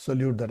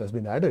solute that has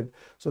been added.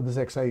 So this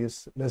xi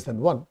is less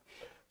than 1.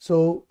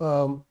 So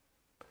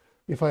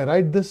if I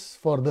write this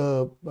for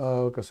the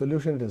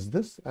solution, it is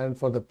this, and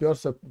for the pure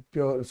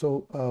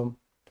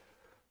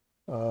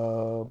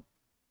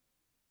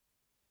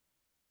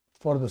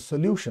for the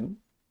solution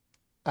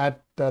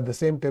at the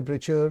same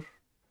temperature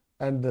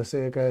and the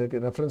say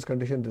reference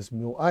condition, this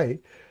mu I,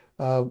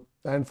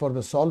 and for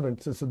the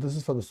solvent, so this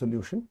is for the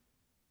solution,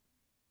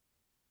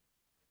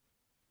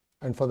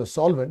 and for the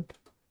solvent,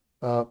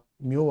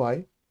 mu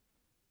I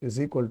is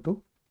equal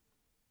to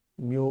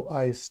mu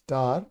I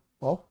star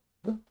of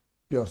the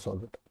pure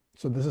solvent.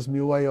 So this is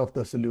mu I of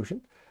the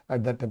solution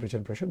at that temperature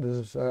and pressure. This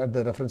is at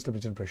the reference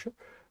temperature and pressure,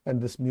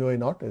 and this mu I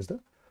naught is the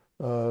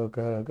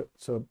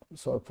so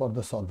for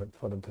the solvent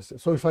for this.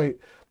 So if I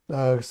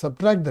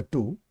subtract the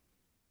two,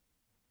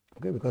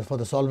 okay, because for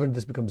the solvent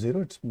this becomes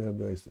 0, it's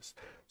mu I is this.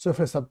 So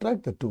if I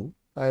subtract the two,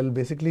 I'll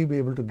basically be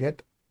able to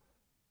get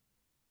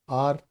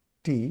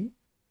RT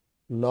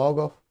log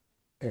of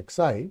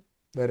xi,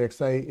 where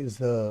xi is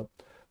the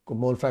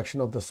mole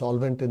fraction of the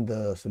solvent in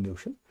the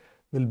solution,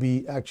 will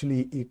be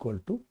actually equal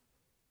to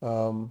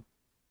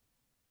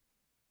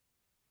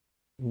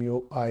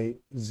mu I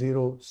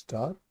 0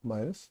 star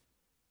minus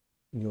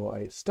mu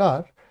I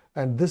star,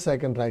 and this I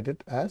can write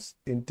it as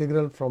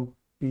integral from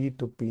P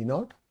to P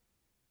naught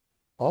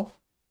of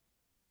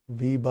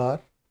V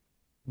bar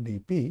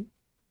dP.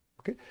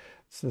 Okay,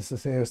 so this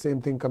is the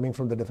same thing coming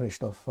from the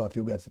definition of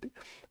fugacity.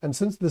 And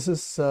since this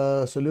is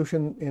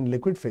solution in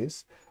liquid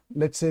phase,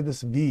 let's say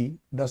this V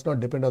does not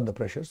depend on the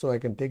pressure, so I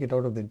can take it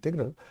out of the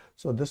integral.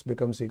 So this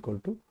becomes equal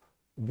to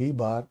V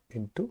bar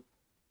into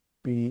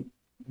P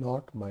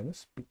naught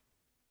minus P.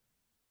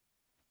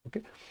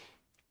 Okay,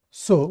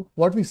 so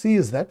what we see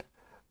is that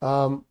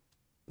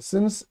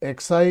since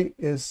xi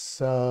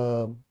is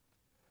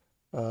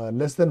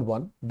less than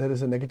 1, there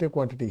is a negative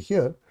quantity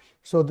here.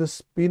 So this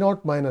P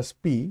naught minus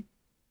P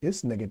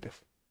is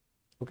negative.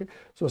 Okay,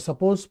 so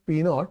suppose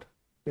P naught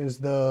is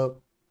the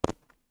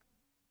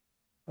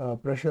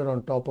pressure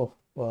on top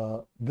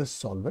of this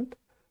solvent.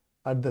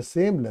 At the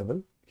same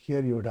level,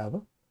 here you would have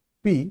a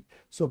P.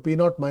 So P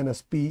naught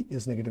minus P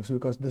is negative. So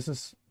because this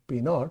is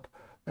P naught,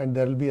 and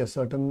there will be a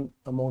certain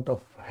amount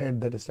of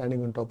head that is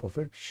standing on top of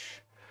it.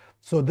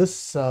 So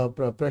this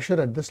pressure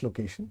at this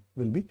location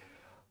will be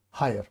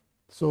higher.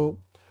 So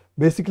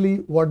basically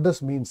what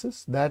this means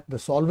is that the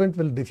solvent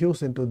will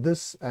diffuse into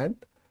this and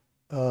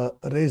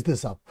raise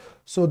this up.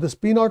 So this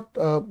P naught,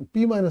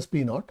 P minus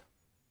P naught,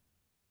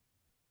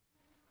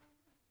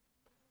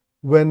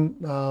 when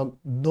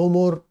no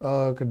more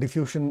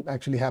diffusion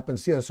actually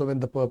happens here, so when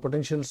the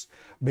potentials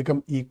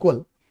become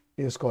equal,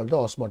 is called the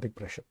osmotic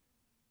pressure.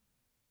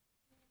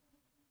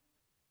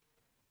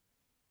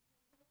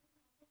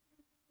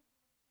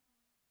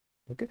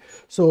 Okay,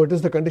 so it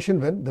is the condition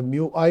when the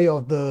mu I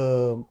of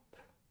the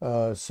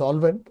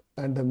solvent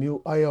and the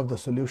mu I of the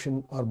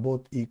solution are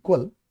both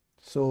equal.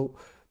 So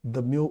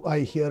the mu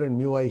I here and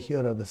mu I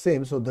here are the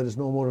same, so there is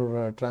no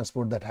more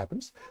transport that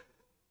happens.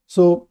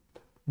 So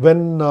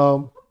when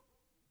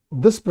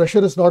this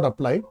pressure is not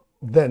applied,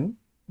 then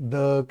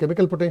the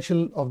chemical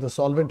potential of the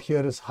solvent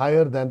here is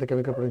higher than the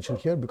chemical potential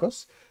here,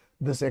 because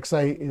this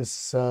Xi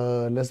is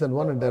less than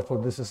 1, and therefore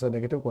this is a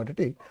negative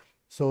quantity.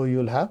 So you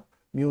will have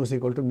mu is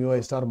equal to mu I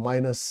star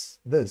minus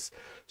this.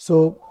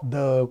 So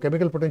the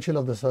chemical potential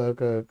of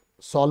the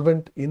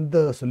solvent in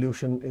the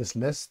solution is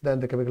less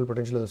than the chemical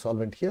potential of the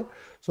solvent here.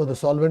 So the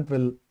solvent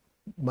will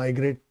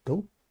migrate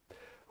to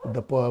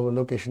the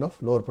location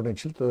of lower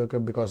potential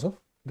because of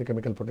the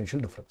chemical potential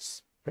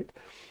difference, right?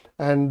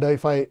 And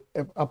if I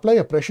apply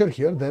a pressure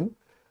here, then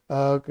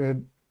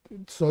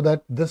so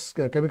that this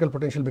chemical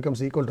potential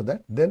becomes equal to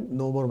that, then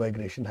no more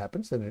migration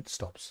happens and it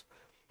stops.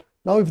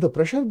 Now, if the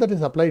pressure that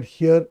is applied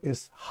here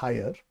is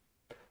higher,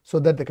 so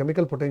that the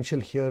chemical potential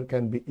here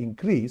can be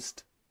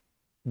increased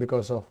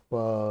because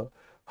of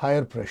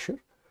higher pressure,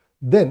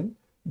 then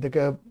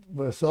the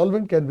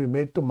solvent can be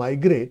made to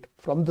migrate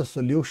from the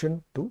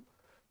solution to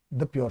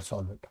the pure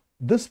solvent.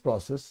 This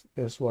process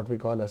is what we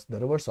call as the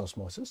reverse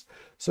osmosis.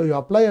 So you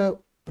apply a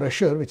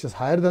pressure which is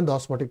higher than the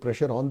osmotic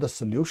pressure on the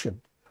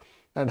solution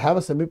and have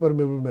a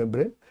semi-permeable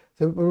membrane.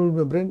 Semi-permeable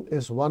membrane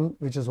is one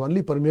which is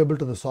only permeable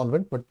to the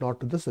solvent but not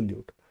to the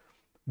solute.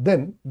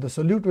 Then the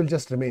solute will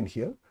just remain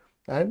here,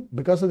 and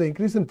because of the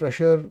increase in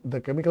pressure,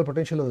 the chemical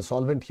potential of the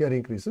solvent here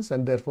increases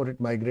and therefore it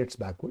migrates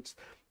backwards.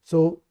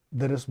 So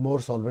there is more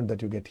solvent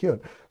that you get here.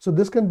 So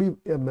this can be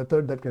a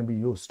method that can be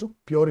used to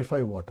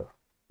purify water.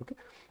 Okay.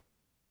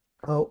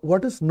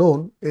 What is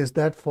known is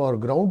that for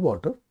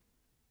groundwater,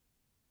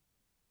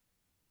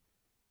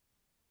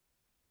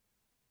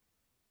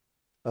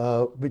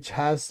 which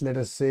has, let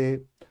us say,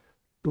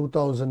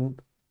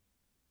 2000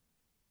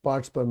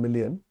 parts per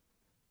million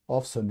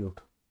of solute,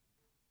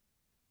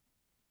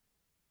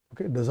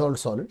 okay, dissolved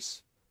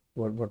solids,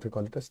 what we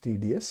call it as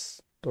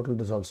TDS, total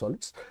dissolved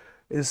solids,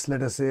 is,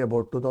 let us say,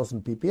 about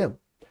 2000 ppm,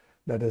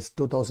 that is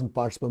 2000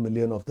 parts per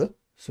million of the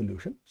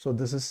solution. So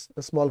this is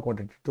a small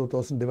quantity.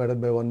 2000 divided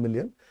by 1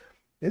 million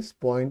is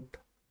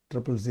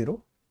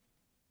 0.0002.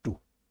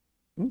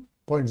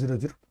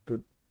 0.00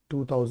 to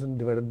 2000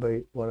 divided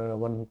by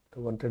 1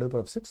 10 to the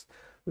power of 6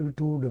 will be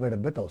 2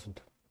 divided by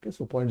 1000. Okay,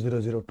 so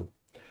 0.002.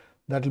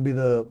 That will be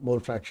the mole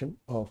fraction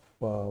of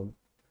the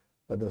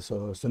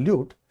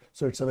solute.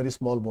 So it's a very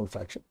small mole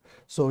fraction.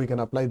 So we can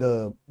apply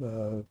the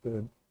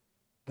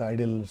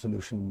ideal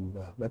solution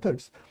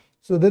methods.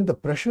 So then the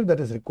pressure that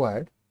is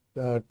required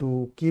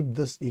to keep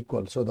this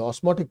equal. So the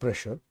osmotic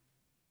pressure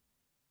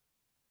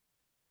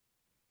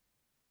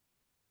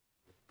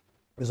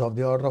is of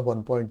the order of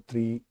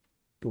 1.3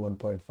 to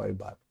 1.5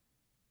 bar.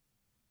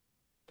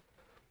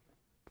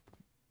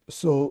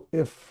 So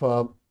if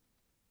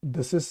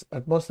this is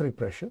atmospheric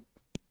pressure,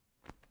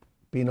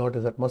 P naught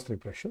is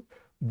atmospheric pressure,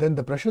 then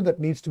the pressure that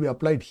needs to be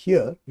applied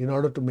here in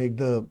order to make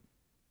the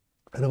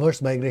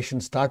reverse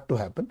migration start to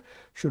happen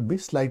should be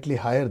slightly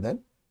higher than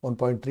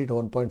 1.3 to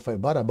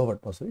 1.5 bar above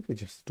atmospheric,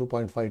 which is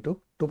 2.5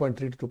 to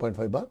 2.3 to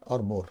 2.5 bar or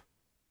more.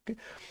 Okay.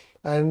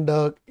 And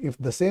if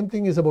the same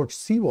thing is about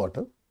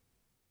seawater,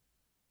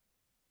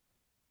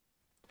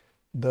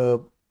 the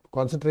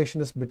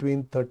concentration is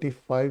between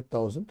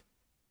 35,000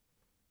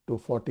 to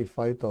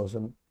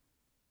 45,000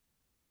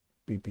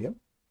 ppm,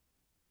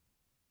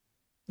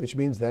 which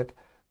means that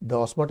the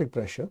osmotic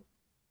pressure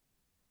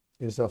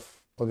is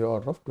of the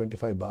order of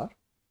 25 bar.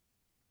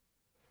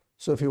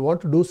 So if you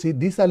want to do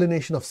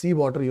desalination of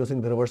seawater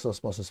using the reverse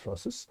osmosis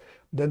process,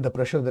 then the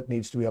pressure that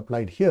needs to be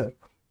applied here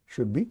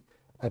should be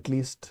at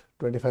least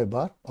 25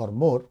 bar or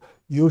more.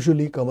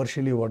 Usually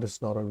commercially what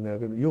is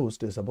normally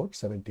used is about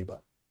 70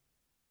 bar.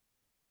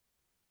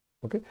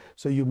 Okay,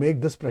 so you make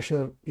this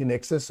pressure in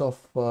excess of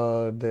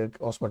the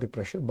osmotic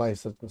pressure by a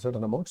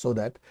certain amount, so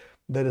that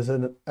there is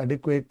an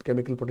adequate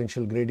chemical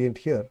potential gradient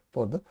here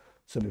for the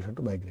solution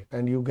to migrate,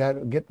 and you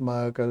get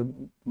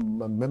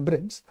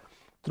membranes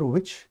through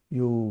which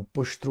you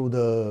push through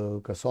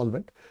the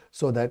solvent,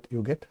 so that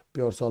you get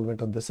pure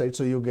solvent on this side.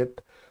 So you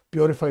get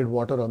purified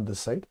water on this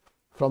side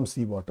from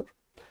seawater.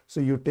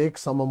 So you take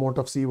some amount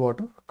of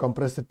seawater,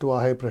 compress it to a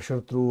high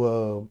pressure through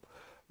a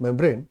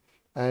membrane,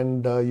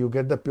 and you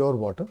get the pure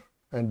water,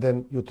 and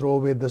then you throw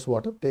away this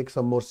water, take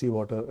some more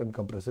seawater and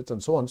compress it,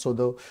 and so on.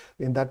 So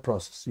in that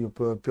process, you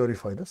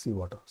purify the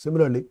seawater.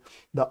 Similarly,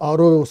 the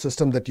RO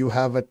system that you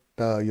have at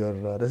your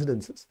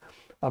residences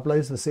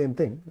applies the same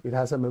thing. It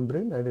has a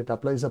membrane and it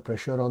applies a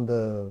pressure on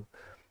the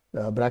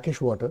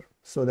brackish water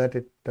so that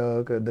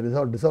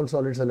the dissolved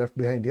solids are left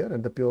behind here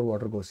and the pure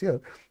water goes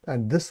here,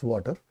 and this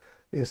water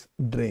is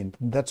drained.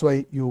 That's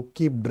why you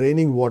keep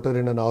draining water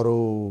in an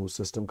RO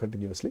system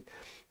continuously.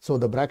 So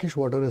the brackish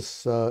water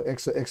is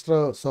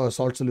extra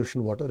salt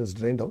solution water is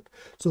drained out.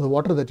 So the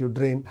water that you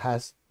drain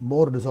has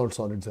more dissolved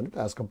solids in it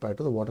as compared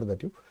to the water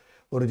that you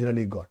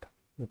originally got.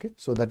 Okay,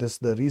 so that is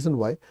the reason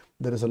why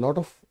there is a lot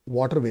of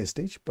water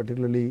wastage,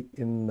 particularly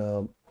in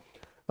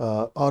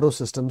RO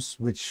systems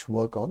which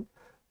work on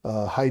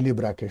highly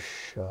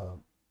brackish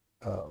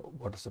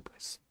water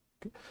supplies.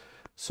 Okay.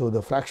 So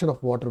the fraction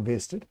of water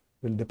wasted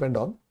will depend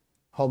on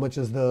how much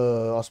is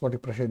the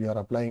osmotic pressure you are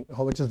applying,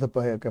 how much is the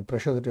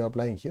pressure that you are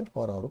applying here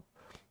for RO,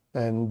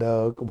 and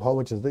how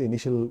much is the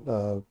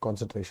initial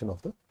concentration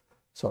of the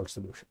salt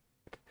solution.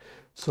 Okay.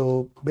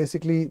 So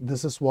basically,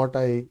 this is what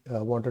I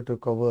wanted to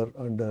cover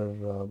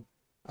under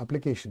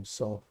applications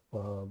of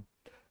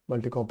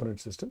multi-component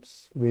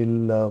systems.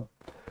 We'll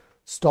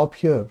stop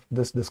here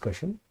this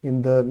discussion.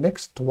 In the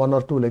next 1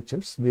 or 2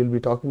 lectures, we'll be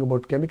talking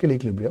about chemical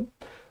equilibrium.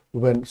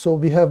 So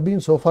we have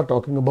been so far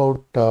talking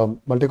about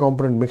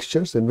multi-component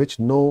mixtures in which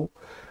no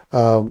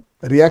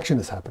reaction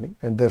is happening,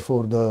 and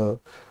therefore the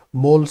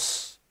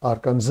moles are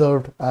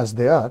conserved as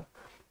they are.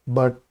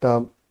 But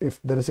if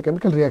there is a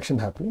chemical reaction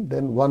happening,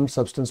 then one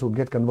substance would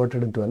get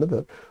converted into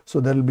another. So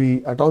there will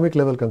be atomic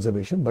level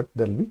conservation, but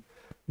there will be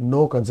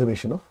no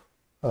conservation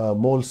of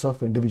moles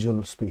of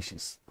individual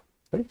species.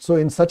 Right? So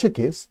in such a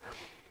case,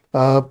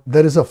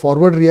 there is a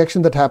forward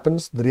reaction that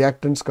happens. The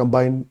reactants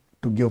combine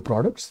to give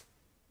products,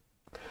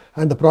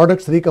 and the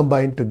products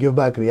recombine to give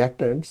back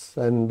reactants,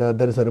 and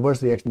there is a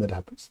reverse reaction that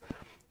happens.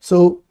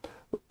 So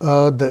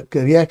the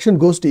reaction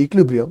goes to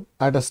equilibrium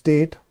at a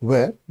state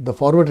where the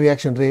forward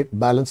reaction rate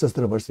balances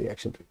the reverse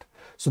reaction rate.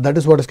 So that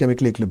is what is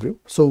chemical equilibrium.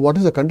 So what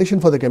is the condition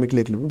for the chemical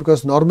equilibrium?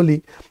 Because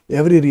normally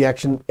every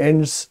reaction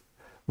ends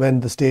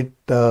when the state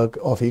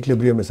of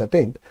equilibrium is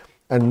attained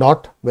and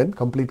not when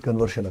complete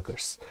conversion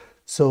occurs.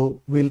 So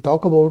we'll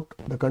talk about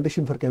the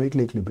condition for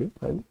chemical equilibrium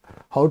and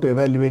how to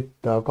evaluate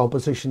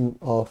composition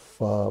of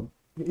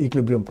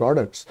equilibrium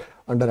products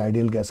under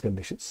ideal gas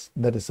conditions.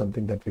 That is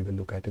something that we will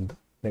look at in the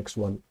next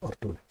 1 or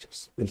 2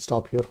 lectures. We'll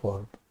stop here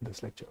for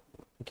this lecture.